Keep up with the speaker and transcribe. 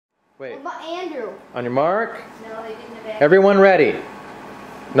Wait. What about Andrew? On your mark. No, they didn't have Everyone ready?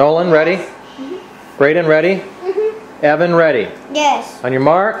 Nolan, ready? Braden, ready? Evan, ready? Yes. On your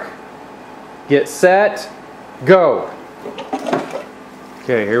mark. Get set. Go.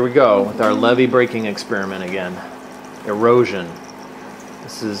 Okay, here we go with our levee breaking experiment again. Erosion.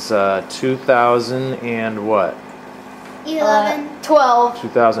 This is 2000 and what? 12.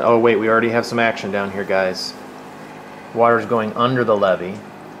 2000. Oh wait, we already have some action down here, guys. Water's going under the levee,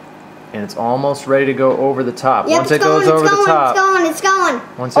 and it's almost ready to go over the top. Yep, Once it goes over the top. It's going.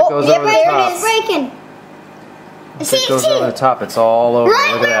 Once it goes over the top. It's breaking. Once it goes over the top, it's all over.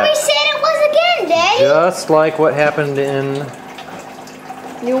 Right Look at where that. we said it was again, Daddy. Just like what happened in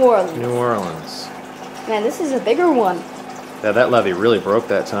New Orleans. New Orleans. Man, this is a bigger one. Yeah, that levee really broke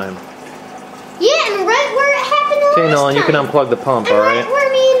that time. Yeah, and right where it happened last time. Okay, Nolan, you can unplug the pump, and alright? right where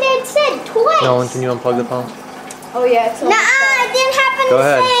me and Dad said twice. Nolan, can you unplug the pump? Oh yeah, it's Nuh-uh, it didn't happen Go the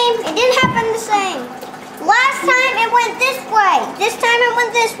ahead. same. It didn't happen the same. Last time it went this way. This time it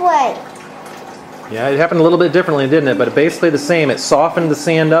went this way. Yeah, it happened a little bit differently, didn't it? But basically the same. It softened the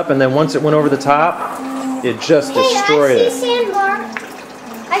sand up, and then once it went over the top, it just destroyed I it. see sandbar.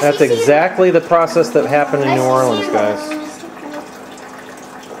 That's exactly the process that happened in New Orleans, guys.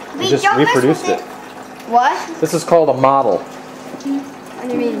 We just reproduced it. What? This is called a model. What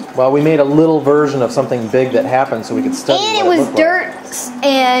do you mean? Well, we made a little version of something big that happened so we could study And it what was looked dirt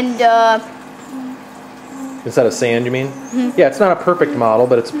and like. Instead of sand, you mean? Yeah, it's not a perfect model,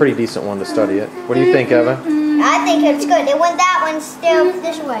 but it's a pretty decent one to study it. What do you think, Evan? I think it's good. It went that one still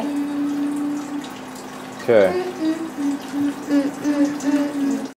this way. Okay.